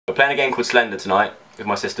We're playing a game called Slender tonight with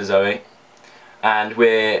my sister Zoe, and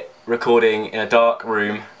we're recording in a dark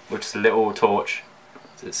room with just a little torch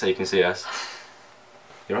so you can see us.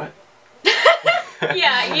 You right?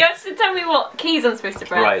 Yeah, you have to tell me what keys I'm supposed to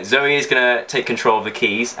press. Right, Zoe is going to take control of the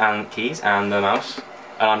keys and the mouse,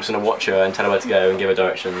 and I'm just going to watch her and tell her where to go and give her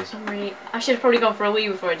directions. I should have probably gone for a wee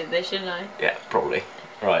before I did this, shouldn't I? Yeah, probably.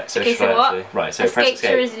 Right, so okay, so what? Right, so press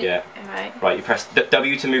escape. Yeah. Right, you press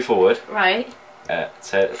W to move forward. Right.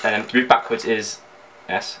 So and then move backwards is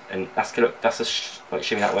S, and that's like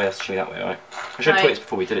shimmy that way. That's shimmy that way, right? I should have taught this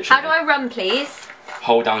before we did it. How do I run, please?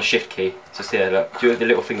 Hold down the Shift key. So here, look. Do the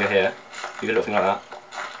little finger here. Do the little thing like that.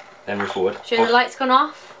 Then move forward. Should the lights gone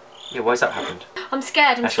off? Yeah, why has that happened? I'm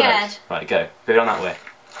scared. I'm scared. Right, go. Go down that way.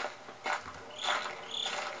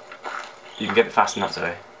 You can get it faster than that,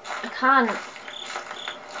 Zoe. I can't.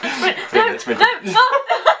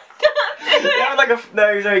 No, yeah, like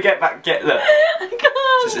no, Zoe, get back, look. I can't.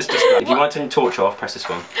 It's just if you want to turn the torch off, press this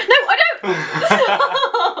one. No, I don't.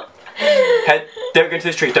 Stop. Head, don't go into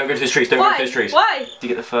this tree. Don't go into this tree. Don't go into this trees. Why? Do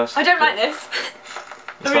you get the first? I don't like this.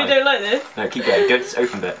 I really don't like this. No, keep going. Go to this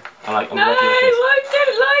open bit. I'm no, I don't like it.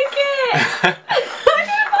 I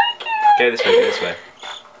don't like it. Go this way. Go this way.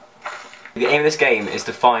 The aim of this game is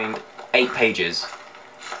to find 8 pages.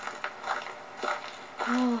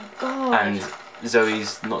 Oh God. And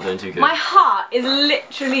Zoe's not doing too good. My heart is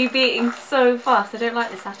literally beating so fast. I don't like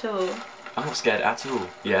this at all. I'm not scared at all.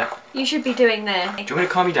 Yeah. You should be doing this. Do you want me to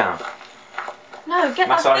calm you down? No, get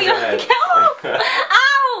Massage that thing your off. head. Get off!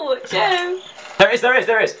 Ow, Joe. There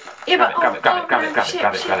is. Yeah, grab but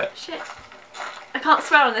it. Shit. I can't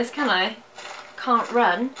swear on this, can I? Can't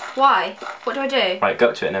run. Why? What do I do? Right, go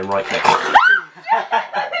up to it and then right click.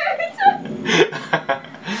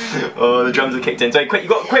 Oh, the drums have kicked in. So quick,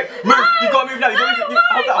 move! No, You've got to move now.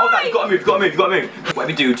 Hold that. You've got to move.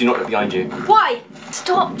 Whatever you do not look behind you. Why?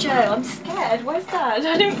 Stop, Joe. I'm scared. Where's Dad?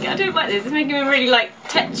 I don't like this. It's making me really like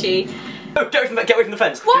tetchy. No, get away from the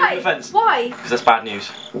fence. Why? Get away from the fence. Why? Because that's bad news.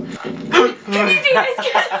 Can you do this?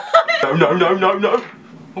 No.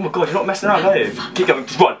 Oh my God, you're not messing around, are you? Keep going.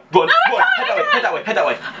 Just run. No, Head that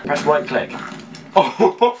way. Press right click.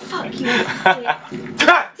 Oh. Fuck you, idiot.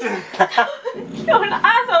 You're an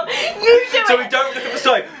asshole. You do it. Sorry, don't look at the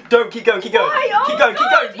side. Don't keep going. Why? Keep going.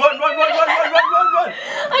 Run.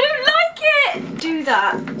 I don't like it. Do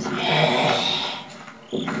that.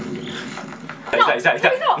 Is that?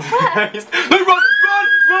 He's not fair. No, run!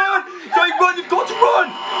 Don't run! You've got to run!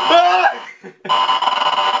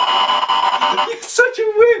 You're such a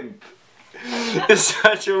wimp. You're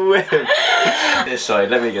such a wimp. This side.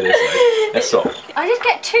 Let me go this side. Let's stop. I did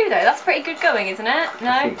get 2 though. That's pretty good going, isn't it? No.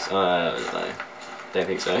 I think so. No. Don't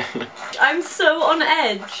think so. I'm so on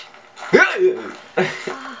edge.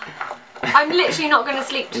 I'm literally not going to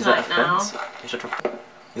sleep tonight now.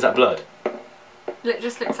 Is that blood? It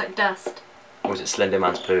just looks like dust. Or is it Slender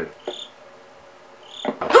Man's poo?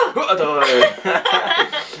 You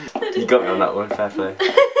got me on that one, fair play.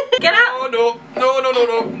 Get out! Oh no! Oh,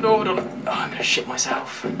 I'm gonna shit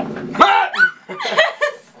myself.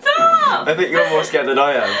 Stop! I think you're more scared than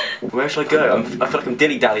I am. Where should I go? I feel like I'm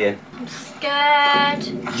dilly-dallying. I'm scared.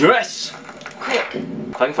 Yes! Quick.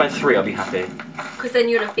 If I can find 3, I'll be happy. Because then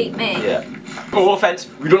you'll have beat me. Yeah. Oh, fence!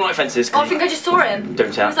 We don't like fences. Oh, I think I just saw him.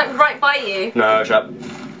 Don't tell. He was like right by you. No, shut up.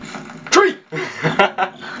 Tree!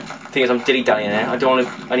 Thing is, I'm dilly-dallying here.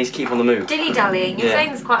 I need to keep on the move. Dilly-dallying? You're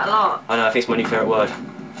saying this quite a lot. I know, I think it's my new favourite word.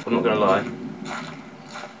 I'm not gonna lie.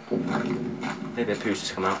 Maybe a poo's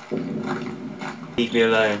just come out. Leave me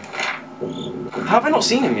alone. How have I not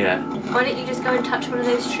seen him yet? Why don't you just go and touch one of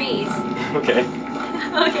those trees? Okay.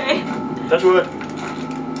 Okay. Touch wood.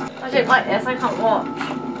 I don't like this, I can't watch.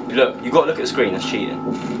 Look, you've got to look at the screen, that's cheating.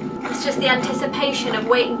 It's just the anticipation of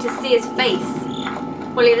waiting to see his face.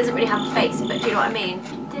 Well, he doesn't really have a face, but do you know what I mean?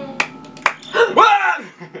 Oh my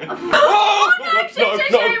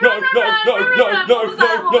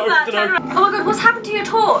God, what's happened to your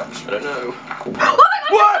torch? I don't know. Oh my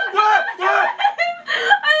God!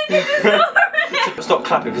 I think you just saw it! Stop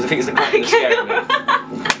clapping because I think it's the clapping that's scaring me.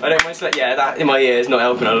 I don't mind yeah, that in my ear is not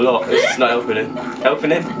helping a lot. It's just not helping him.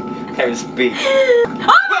 Helping him? Can't even speak.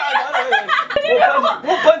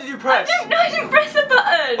 What button did you press? I didn't press a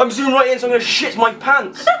button! I'm zoomed right in so I'm gonna shit my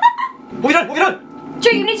pants! What have you done?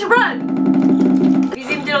 Joe, you need to run! Have you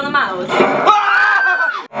zoomed in on the mouse?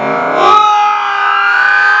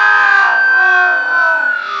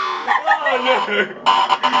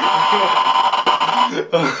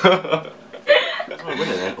 That's my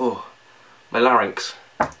winner then. Oh, my larynx.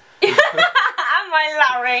 And my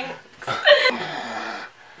larynx.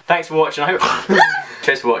 Thanks for watching.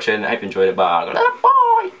 Cheers for watching. I hope you enjoyed it. Bye.